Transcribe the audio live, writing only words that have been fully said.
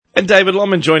And David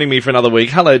Lomman joining me for another week.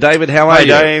 Hello, David. How are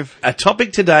you? Hi, Dave. A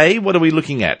topic today, what are we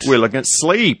looking at? We're looking at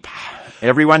sleep.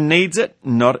 Everyone needs it.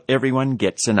 Not everyone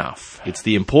gets enough. It's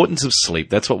the importance of sleep.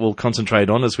 That's what we'll concentrate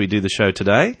on as we do the show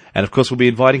today. And, of course, we'll be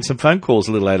inviting some phone calls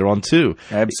a little later on, too.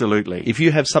 Absolutely. If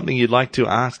you have something you'd like to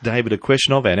ask David a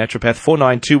question of, our naturopath,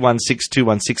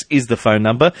 49216216 is the phone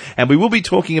number. And we will be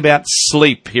talking about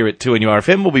sleep here at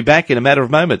 2NURFM. We'll be back in a matter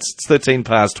of moments. It's 13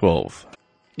 past 12.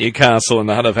 Newcastle and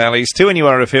the Hunter Valleys,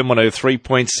 2NURFM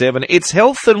 103.7. It's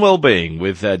health and well-being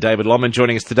with David Lomman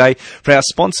joining us today for our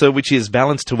sponsor, which is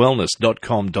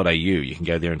balancetowellness.com.au. You can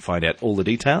go there and find out all the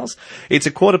details. It's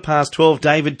 12:15,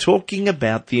 David, talking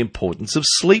about the importance of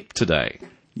sleep today.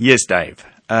 Yes, Dave.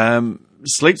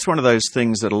 Sleep's one of those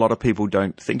things that a lot of people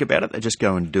don't think about it. They just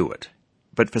go and do it.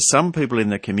 But for some people in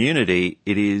the community,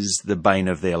 it is the bane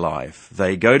of their life.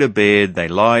 They go to bed, they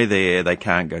lie there, they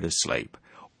can't go to sleep.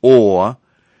 Or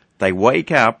they wake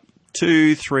up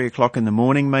 2, 3 o'clock in the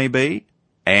morning maybe,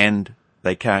 and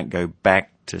they can't go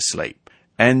back to sleep.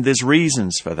 And there's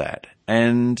reasons for that.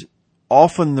 And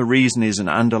often the reason is an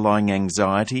underlying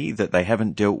anxiety that they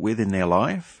haven't dealt with in their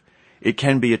life. It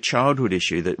can be a childhood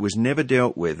issue that was never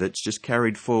dealt with. It's just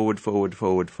carried forward.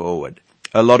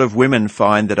 A lot of women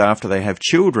find that after they have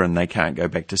children, they can't go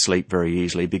back to sleep very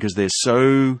easily because they're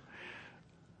so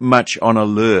much on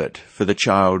alert for the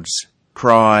child's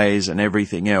cries and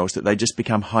everything else that they just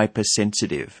become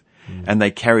hypersensitive and they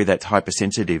carry that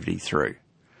hypersensitivity through.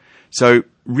 So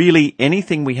really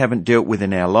anything we haven't dealt with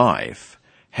in our life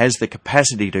has the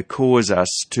capacity to cause us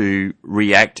to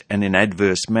react in an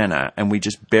adverse manner, and we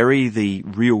just bury the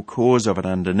real cause of it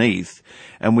underneath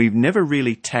and we never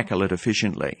really tackle it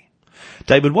efficiently.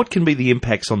 David, what can be the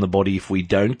impacts on the body if we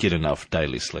don't get enough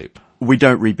daily sleep? We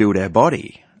don't rebuild our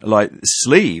body. Like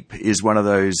sleep is one of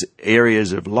those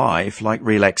areas of life, like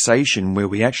relaxation, where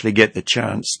we actually get the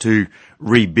chance to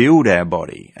rebuild our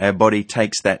body. Our body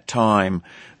takes that time,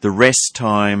 the rest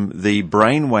time, the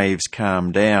brain waves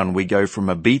calm down. We go from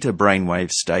a beta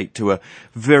brainwave state to a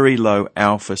very low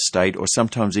alpha state, or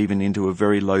sometimes even into a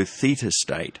very low theta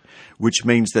state, which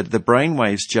means that the brain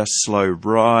waves just slow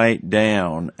right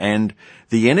down and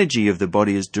the energy of the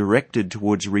body is directed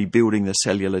towards rebuilding the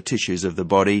cellular tissues of the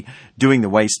body, doing the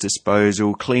waste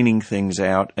disposal, cleaning things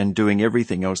out, and doing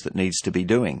everything else that needs to be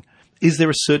doing. Is there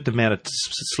a certain amount of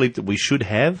sleep that we should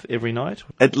have every night?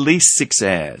 At least 6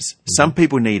 hours. Mm-hmm. Some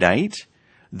people need 8.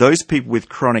 Those people with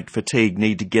chronic fatigue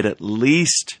need to get at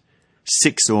least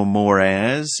 6 or more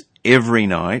hours every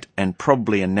night and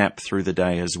probably a nap through the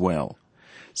day as well.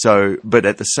 So, but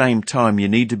at the same time, you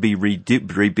need to be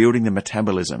rebuilding the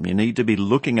metabolism. You need to be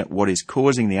looking at what is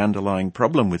causing the underlying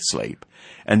problem with sleep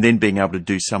and then being able to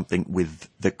do something with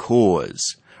the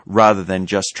cause rather than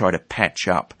just try to patch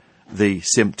up the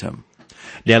symptom.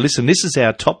 Now, listen, this is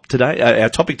our topic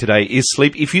today is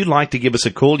sleep. If you'd like to give us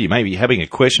a call, you may be having a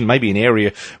question, maybe an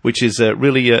area which is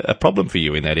really a problem for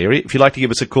you in that area. If you'd like to give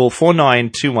us a call,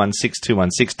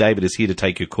 49216216. David is here to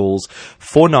take your calls,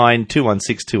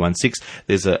 49216216.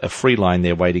 There's a free line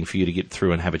there waiting for you to get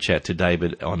through and have a chat to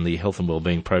David on the Health and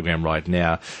Wellbeing program right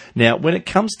now. Now, when it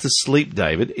comes to sleep,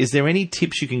 David, is there any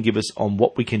tips you can give us on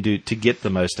what we can do to get the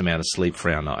most amount of sleep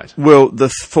for our night? Well, the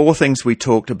 4 things we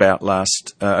talked about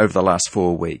over the last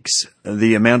 4 weeks,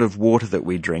 the amount of water that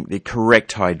we drink, the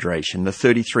correct hydration, the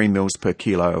 33 mils per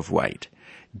kilo of weight,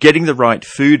 getting the right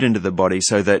food into the body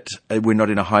so that we're not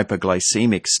in a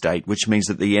hyperglycemic state, which means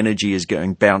that the energy is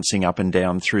bouncing up and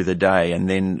down through the day, and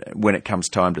then when it comes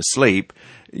time to sleep,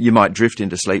 you might drift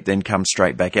into sleep, then come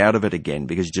straight back out of it again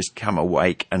because you just come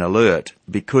awake and alert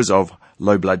because of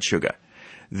low blood sugar.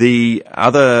 The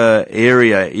other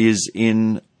area is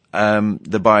in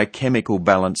the biochemical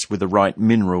balance with the right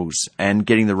minerals and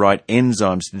getting the right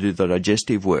enzymes to do the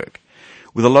digestive work.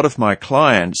 With a lot of my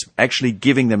clients, actually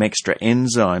giving them extra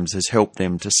enzymes has helped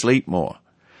them to sleep more.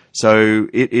 So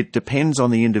it depends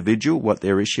on the individual what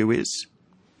their issue is.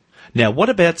 Now, what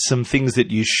about some things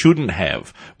that you shouldn't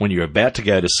have when you're about to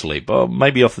go to sleep? Oh,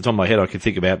 maybe off the top of my head, I could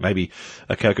think about maybe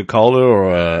a Coca-Cola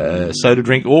or a soda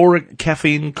drink or a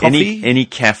caffeine coffee. Any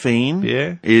caffeine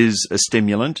is a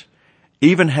stimulant.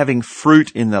 Even having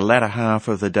fruit in the latter half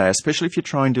of the day, especially if you're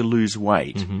trying to lose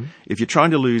weight. Mm-hmm. If you're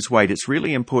trying to lose weight, it's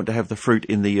really important to have the fruit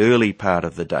in the early part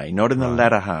of the day, not in the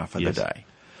latter half of the day.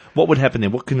 What would happen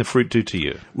then? What can the fruit do to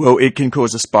you? Well, it can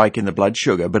cause a spike in the blood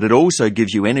sugar, but it also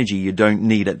gives you energy you don't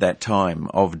need at that time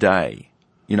of day.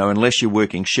 You know, unless you're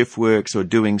working shift works or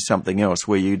doing something else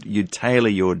where you tailor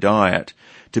your diet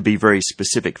to be very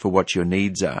specific for what your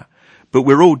needs are. but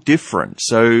we're all different.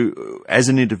 So as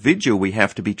an individual, we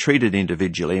have to be treated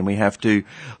individually, and we have to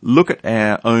look at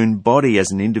our own body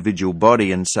as an individual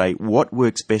body and say, what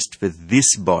works best for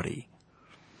this body?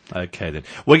 Okay, then.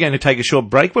 We're going to take a short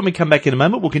break. When we come back in a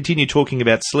moment, we'll continue talking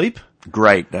about sleep.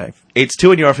 Great, Dave. It's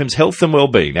 2NURFM's Health and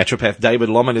Wellbeing. Naturopath David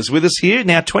Lommen is with us here,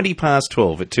 now 12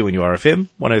 at 2NURFM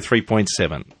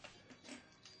 103.7.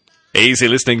 Easy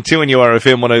listening,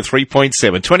 2NURFM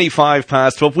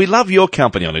 103.7, 12. We love your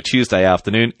company on a Tuesday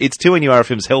afternoon. It's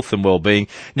 2NURFM's Health and Wellbeing.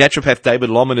 Naturopath David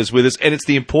Lommen is with us, and it's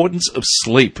the importance of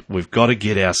sleep. We've got to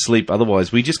get our sleep,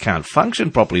 otherwise we just can't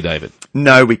function properly, David.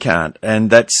 No, we can't, and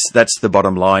that's the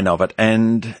bottom line of it.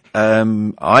 And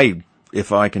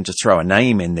if I can just throw a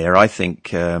name in there, I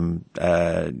think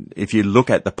if you look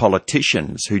at the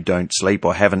politicians who don't sleep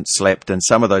or haven't slept, and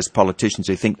some of those politicians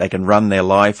who think they can run their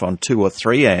life on 2 or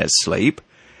 3 hours sleep,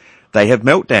 they have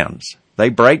meltdowns. They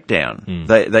break down.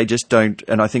 They just don't.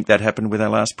 And I think that happened with our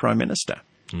last Prime Minister.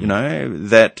 You know,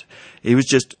 that he was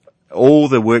just, all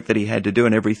the work that he had to do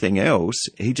and everything else,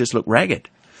 he just looked ragged.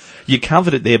 You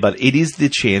covered it there, but it is the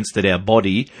chance that our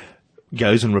body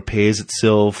goes and repairs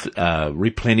itself,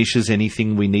 replenishes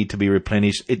anything we need to be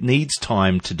replenished. It needs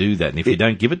time to do that. And if you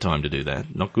don't give it time to do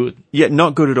that, not good. Yeah,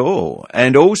 not good at all.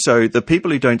 And also, the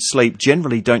people who don't sleep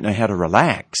generally don't know how to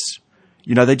relax.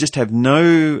 You know, they just have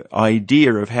no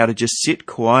idea of how to just sit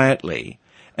quietly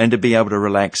and to be able to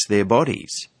relax their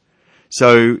bodies.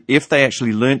 So if they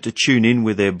actually learnt to tune in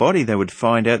with their body, they would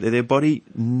find out that their body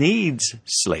needs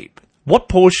sleep. What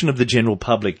portion of the general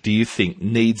public do you think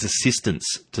needs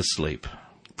assistance to sleep?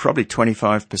 Probably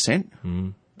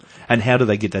 25%. And how do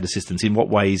they get that assistance? In what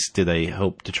ways do they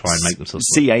help to try and make themselves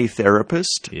sleep? See a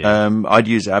therapist. Yeah. I'd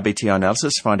use RBTI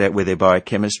analysis, find out where their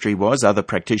biochemistry was. Other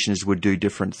practitioners would do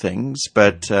different things,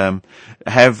 but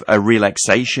have a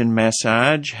relaxation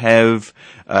massage, have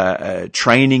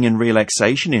training in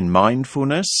relaxation, in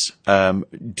mindfulness,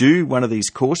 do one of these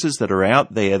courses that are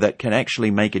out there that can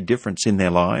actually make a difference in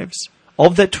their lives.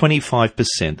 Of that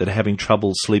 25% that are having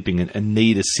trouble sleeping and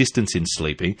need assistance in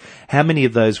sleeping, how many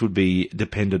of those would be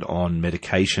dependent on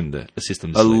medication to assist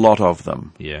them to sleep? A lot of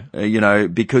them. Yeah. You know,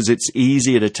 because it's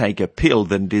easier to take a pill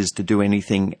than it is to do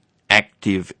anything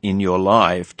active in your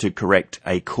life to correct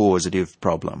a causative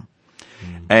problem.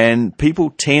 And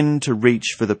people tend to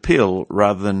reach for the pill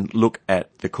rather than look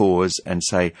at the cause and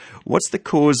say, what's the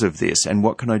cause of this and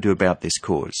what can I do about this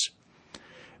cause?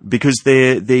 Because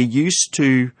they're used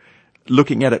to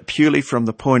looking at it purely from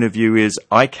the point of view is,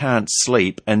 I can't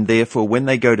sleep, and therefore when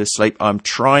they go to sleep, I'm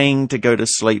trying to go to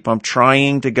sleep,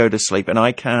 and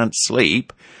I can't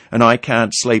sleep,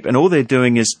 and all they're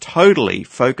doing is totally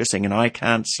focusing, and I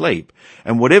can't sleep.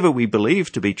 And whatever we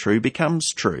believe to be true becomes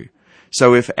true.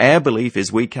 So if our belief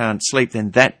is we can't sleep,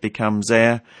 then that becomes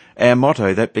our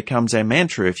motto, that becomes our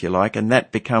mantra, if you like, and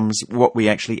that becomes what we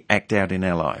actually act out in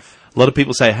our life. A lot of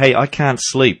people say, hey, I can't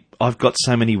sleep. I've got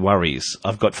so many worries.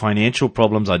 I've got financial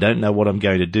problems. I don't know what I'm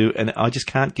going to do, and I just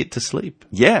can't get to sleep.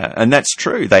 Yeah, and that's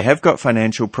true. They have got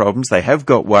financial problems. They have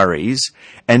got worries,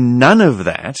 and none of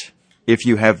that, if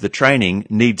you have the training,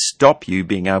 need stop you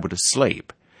being able to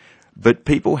sleep. But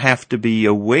people have to be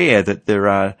aware that there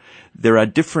are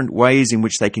different ways in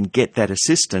which they can get that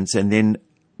assistance and then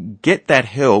get that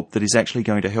help that is actually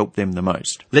going to help them the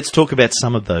most. Let's talk about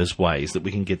some of those ways that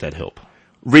we can get that help.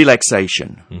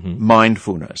 Relaxation,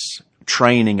 mindfulness,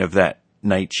 training of that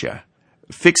nature,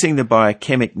 fixing the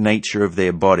biochemic nature of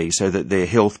their body so that their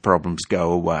health problems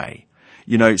go away.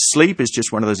 You know, sleep is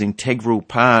just one of those integral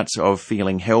parts of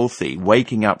feeling healthy,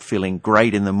 waking up feeling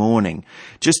great in the morning,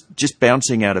 just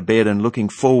bouncing out of bed and looking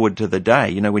forward to the day.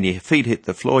 You know, when your feet hit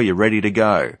the floor, you're ready to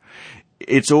go.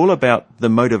 It's all about the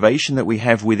motivation that we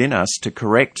have within us to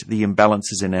correct the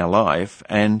imbalances in our life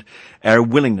and our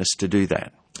willingness to do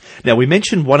that. Now, we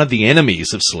mentioned one of the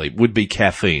enemies of sleep would be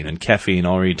caffeine and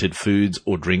caffeine-oriented foods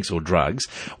or drinks or drugs.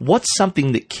 What's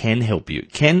something that can help you,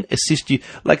 can assist you?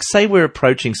 Like, say we're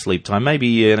approaching sleep time,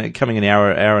 maybe coming an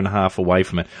hour and a half away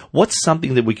from it. What's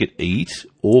something that we could eat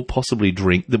or possibly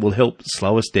drink that will help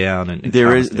slow us down?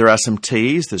 There are some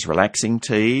teas. There's relaxing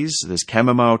teas. There's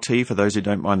chamomile tea for those who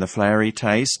don't mind the flowery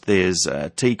taste. There's a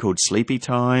tea called Sleepy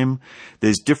Time.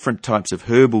 There's different types of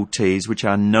herbal teas which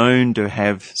are known to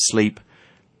have sleep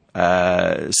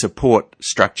support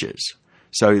structures.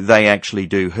 So they actually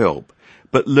do help.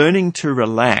 But learning to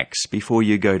relax before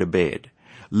you go to bed,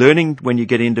 learning when you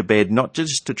get into bed not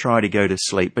just to try to go to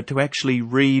sleep, but to actually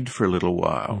read for a little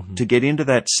while, to get into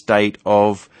that state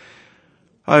of,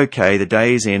 okay, the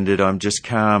day's ended, I'm just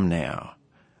calm now.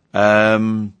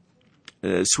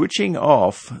 Switching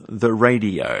off the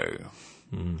radio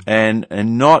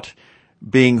and not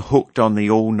being hooked on the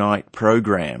all-night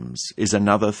programs is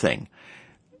another thing.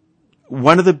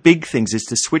 One of the big things is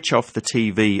to switch off the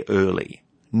TV early,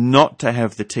 not to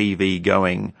have the TV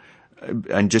going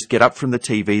and just get up from the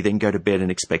TV, then go to bed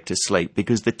and expect to sleep,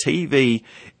 because the TV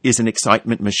is an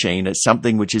excitement machine. It's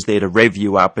something which is there to rev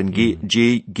you up and gear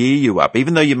you up.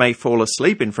 Even though you may fall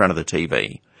asleep in front of the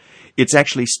TV, it's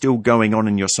actually still going on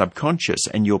in your subconscious,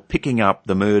 and you're picking up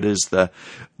the murders, the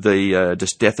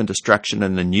death and destruction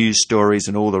and the news stories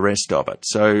and all the rest of it.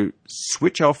 So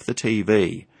switch off the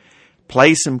TV,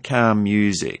 play some calm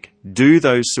music, do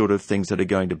those sort of things that are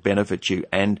going to benefit you,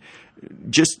 and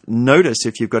just notice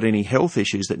if you've got any health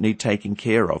issues that need taking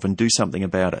care of and do something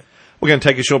about it. We're going to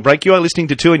take a short break. You are listening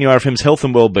to 2NURFM's Health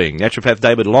and Wellbeing. Naturopath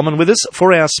David Lomman with us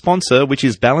for our sponsor, which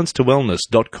is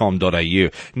balancetowellness.com.au.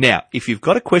 Now, if you've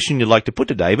got a question you'd like to put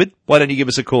to David, why don't you give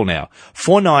us a call now?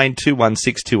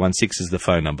 49216216 is the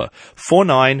phone number.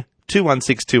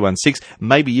 49216216.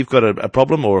 Maybe you've got a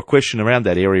problem or a question around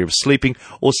that area of sleeping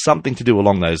or something to do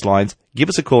along those lines. Give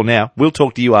us a call now. We'll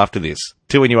talk to you after this.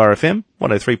 2NURFM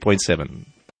 103.7.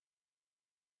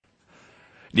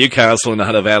 Newcastle and the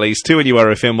Hunter Valleys,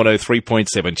 2NURFM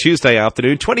 103.7. Tuesday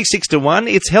afternoon, 26 to 1.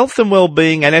 It's Health and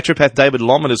Wellbeing, and naturopath David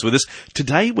Lomman is with us.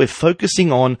 Today we're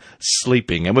focusing on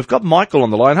sleeping, and we've got Michael on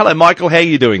the line. Hello, Michael. How are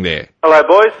you doing there? Hello,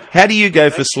 boys. How do you go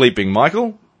for sleeping,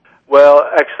 Michael? Well,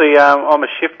 actually, I'm a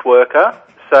shift worker,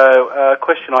 so a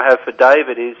question I have for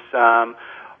David is I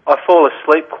fall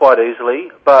asleep quite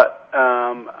easily, but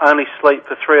only sleep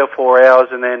for 3 or 4 hours,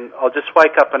 and then I'll just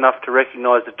wake up enough to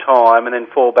recognise the time and then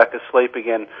fall back asleep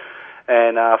again,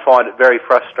 and find it very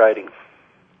frustrating.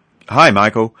 Hi,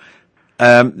 Michael.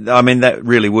 That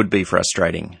really would be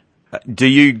frustrating. Do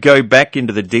you go back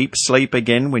into the deep sleep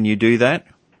again when you do that?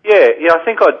 Yeah, I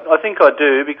think I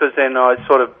do, because then I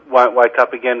sort of won't wake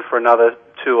up again for another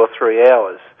 2 or 3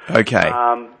 hours. Okay.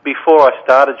 Before I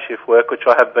started shift work, which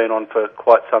I have been on for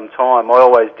quite some time, I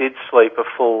always did sleep a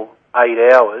full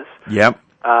 8 hours. Yep.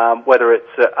 Whether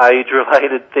it's an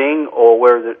age-related thing or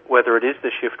whether it is the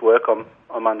shift work, I'm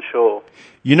unsure.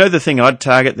 You know the thing I'd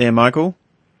target there, Michael?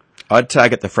 I'd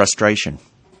target the frustration.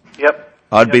 Yep.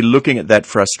 I'd be looking at that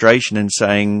frustration and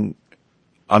saying,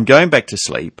 I'm going back to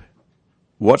sleep.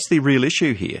 What's the real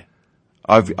issue here?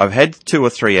 I've had 2 or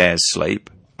 3 hours sleep.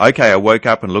 Okay, I woke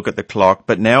up and look at the clock,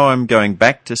 but now I'm going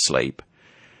back to sleep.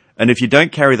 And if you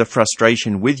don't carry the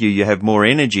frustration with you, you have more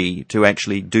energy to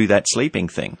actually do that sleeping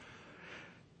thing.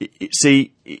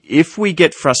 See, if we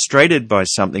get frustrated by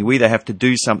something, we either have to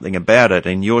do something about it.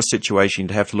 In your situation,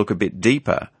 to have to look a bit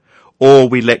deeper, or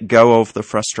we let go of the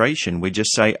frustration. We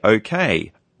just say,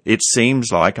 okay, it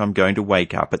seems like I'm going to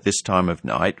wake up at this time of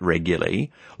night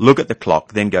regularly, look at the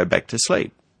clock, then go back to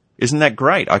sleep. Isn't that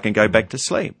great? I can go back to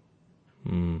sleep.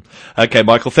 Okay,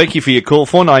 Michael, thank you for your call.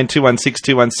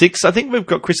 49216216. I think we've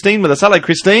got Christine with us. Hello,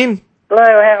 Christine. Hello,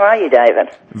 how are you, David?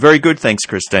 Very good, thanks,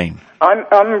 Christine.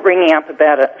 I'm ringing up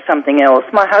about something else.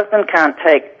 My husband can't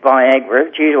take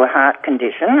Viagra due to a heart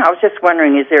condition. I was just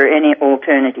wondering, is there any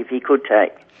alternative he could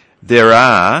take? There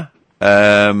are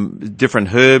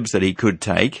different herbs that he could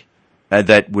take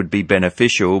that would be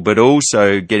beneficial, but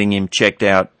also getting him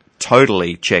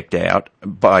totally checked out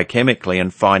biochemically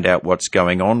and find out what's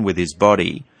going on with his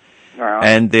body. Right.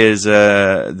 And there's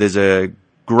a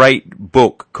great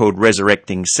book called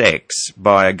Resurrecting Sex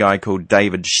by a guy called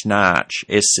David Schnarch,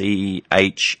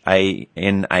 Schanarch,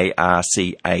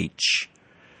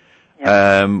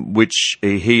 which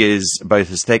he is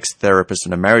both a sex therapist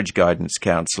and a marriage guidance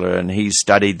counsellor, and he's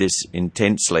studied this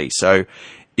intensely. So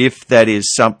if that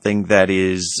is something that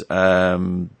is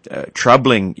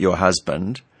troubling your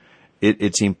husband,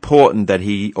 it's important that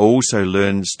he also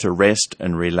learns to rest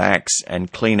and relax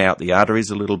and clean out the arteries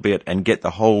a little bit and get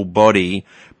the whole body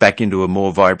back into a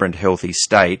more vibrant, healthy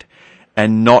state,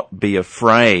 and not be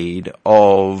afraid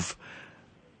of,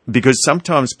 because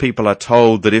sometimes people are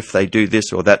told that if they do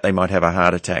this or that, they might have a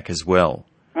heart attack as well.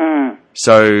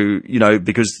 So,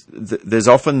 because there's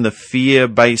often the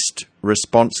fear-based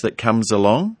response that comes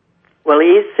along. Well, he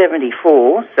is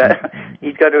 74, so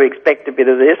he's got to expect a bit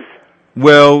of this.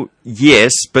 Well,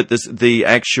 yes, but the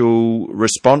actual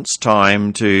response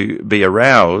time to be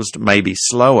aroused may be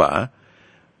slower.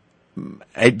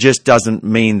 It just doesn't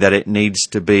mean that it needs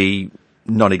to be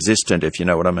non-existent, if you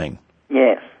know what I mean.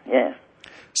 Yes.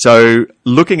 So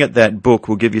looking at that book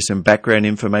will give you some background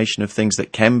information of things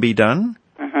that can be done,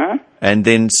 and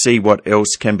then see what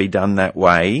else can be done that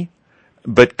way.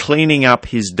 But cleaning up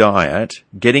his diet,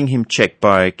 getting him checked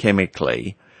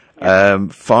biochemically,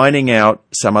 Finding out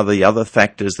some of the other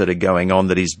factors that are going on,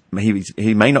 that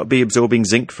he may not be absorbing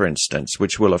zinc, for instance,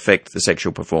 which will affect the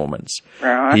sexual performance.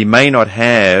 Right. He may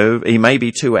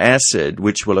be too acid,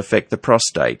 which will affect the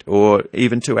prostate, or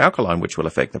even too alkaline, which will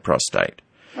affect the prostate.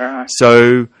 Right.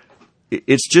 So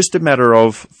it's just a matter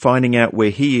of finding out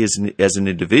where he is as an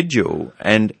individual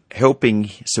and helping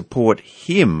support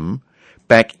him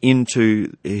back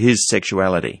into his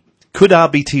sexuality. Could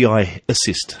RBTI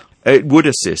assist? It would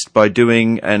assist by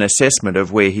doing an assessment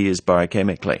of where he is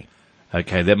biochemically.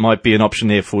 Okay, that might be an option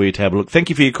there for you to have a look. Thank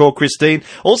you for your call, Christine.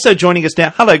 Also joining us now,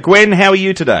 hello Gwen, how are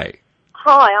you today?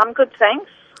 Hi, I'm good,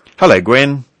 thanks. Hello,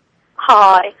 Gwen.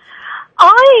 Hi.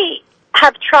 I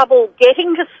have trouble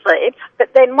getting to sleep,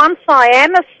 but then once I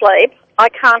am asleep, I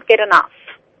can't get enough.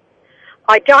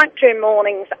 I don't do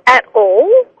mornings at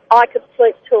all. I could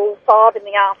sleep till 5 in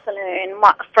the afternoon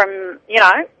from,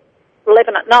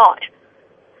 11 at night.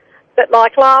 But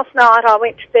like last night, I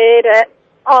went to bed at,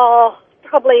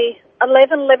 probably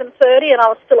 11:30, and I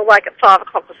was still awake at 5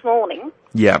 o'clock this morning.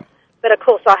 Yeah. But of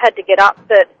course I had to get up.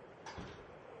 But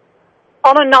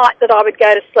on a night that I would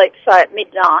go to sleep, say at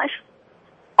midnight,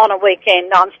 on a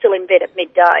weekend, I'm still in bed at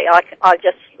midday. I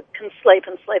just can sleep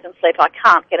and sleep and sleep. I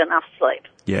can't get enough sleep.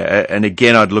 Yeah, and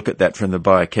again, I'd look at that from the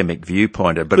biochemic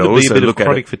viewpoint, but Could it also be a bit look of at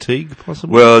chronic it. fatigue,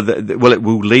 possibly? Well, it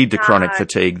will lead to chronic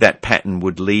fatigue. That pattern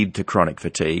would lead to chronic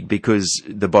fatigue because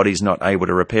the body's not able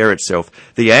to repair itself.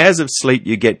 The hours of sleep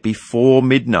you get before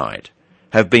midnight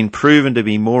have been proven to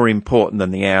be more important than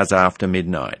the hours after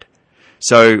midnight.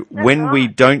 So when we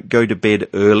don't go to bed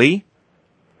early,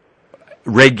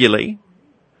 regularly,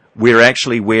 we're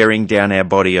actually wearing down our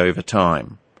body over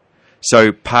time.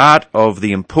 So part of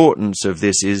the importance of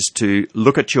this is to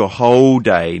look at your whole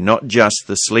day, not just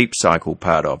the sleep cycle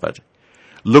part of it.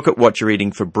 Look at what you're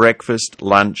eating for breakfast,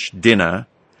 lunch, dinner,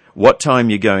 what time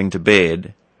you're going to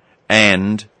bed,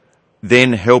 and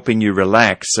then helping you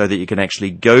relax so that you can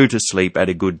actually go to sleep at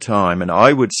a good time. And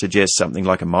I would suggest something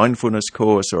like a mindfulness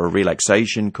course or a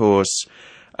relaxation course.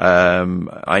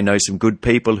 I know some good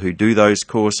people who do those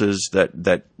courses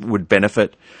that would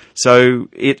benefit. So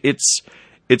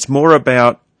it's more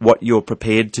about what you're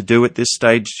prepared to do at this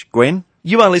stage, Gwen.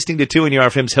 You are listening to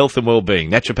 2NURFM's Health and Wellbeing.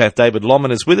 Naturopath David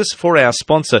Lomman is with us for our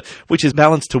sponsor, which is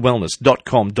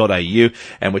balancetowellness.com.au,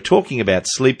 and we're talking about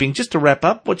sleeping. Just to wrap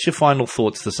up, what's your final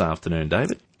thoughts this afternoon,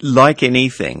 David? Like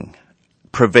anything,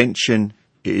 prevention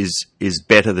is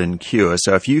better than cure.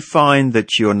 So if you find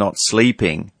that you're not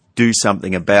sleeping, do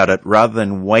something about it rather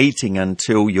than waiting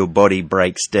until your body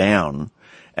breaks down.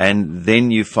 And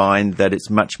then you find that it's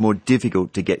much more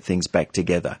difficult to get things back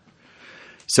together.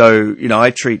 So,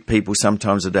 I treat people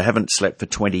sometimes that haven't slept for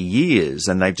 20 years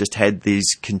and they've just had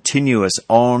these continuous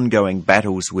ongoing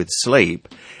battles with sleep.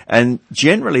 And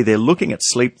generally they're looking at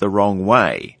sleep the wrong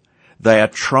way. They are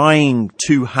trying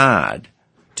too hard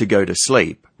to go to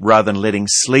sleep rather than letting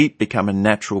sleep become a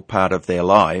natural part of their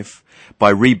life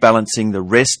by rebalancing the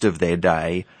rest of their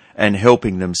day and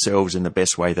helping themselves in the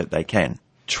best way that they can.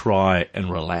 Try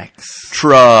and relax.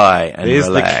 Try and There's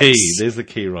relax. the key. There's the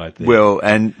key right there. Well,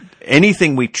 and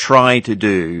anything we try to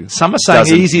do, some are saying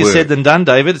doesn't easier work. said than done,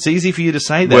 David. It's easy for you to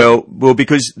say that. Well,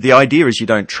 because the idea is you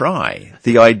don't try.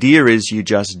 The idea is you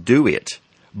just do it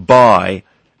by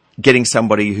getting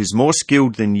somebody who's more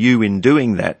skilled than you in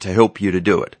doing that to help you to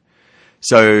do it.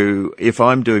 So if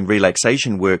I'm doing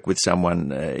relaxation work with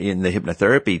someone in the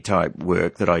hypnotherapy type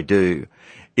work that I do,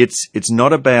 it's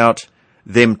not about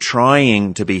them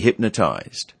trying to be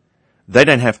hypnotized. They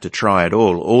don't have to try at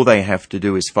all. All they have to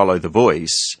do is follow the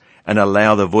voice and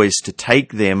allow the voice to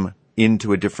take them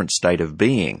into a different state of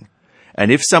being.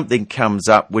 And if something comes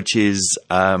up which is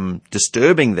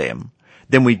disturbing them,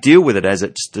 then we deal with it as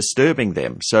it's disturbing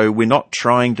them. So we're not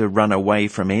trying to run away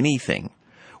from anything.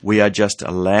 We are just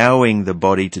allowing the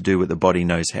body to do what the body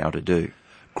knows how to do.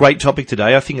 Great topic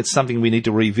today. I think it's something we need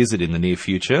to revisit in the near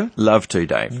future. Love to,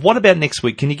 Dave. What about next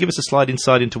week? Can you give us a slight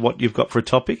insight into what you've got for a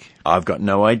topic? I've got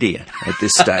no idea at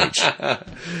this stage.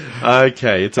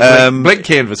 Okay, it's a blank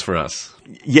canvas for us.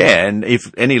 Yeah, and if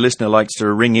any listener likes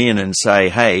to ring in and say,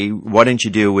 hey, why don't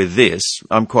you deal with this,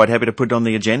 I'm quite happy to put it on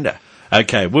the agenda.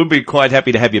 Okay, we'll be quite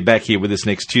happy to have you back here with us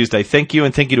next Tuesday. Thank you,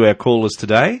 and thank you to our callers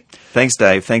today. Thanks,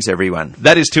 Dave. Thanks, everyone.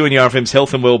 That is 2NURFM's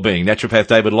Health and Wellbeing. Naturopath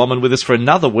David Lomman with us for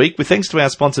another week, with thanks to our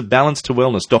sponsor,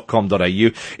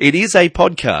 balancetowellness.com.au. It is a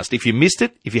podcast. If you missed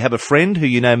it, if you have a friend who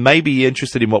you know may be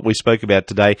interested in what we spoke about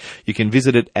today, you can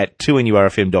visit it at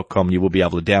 2NURFM.com. You will be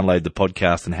able to download the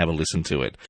podcast and have a listen to it.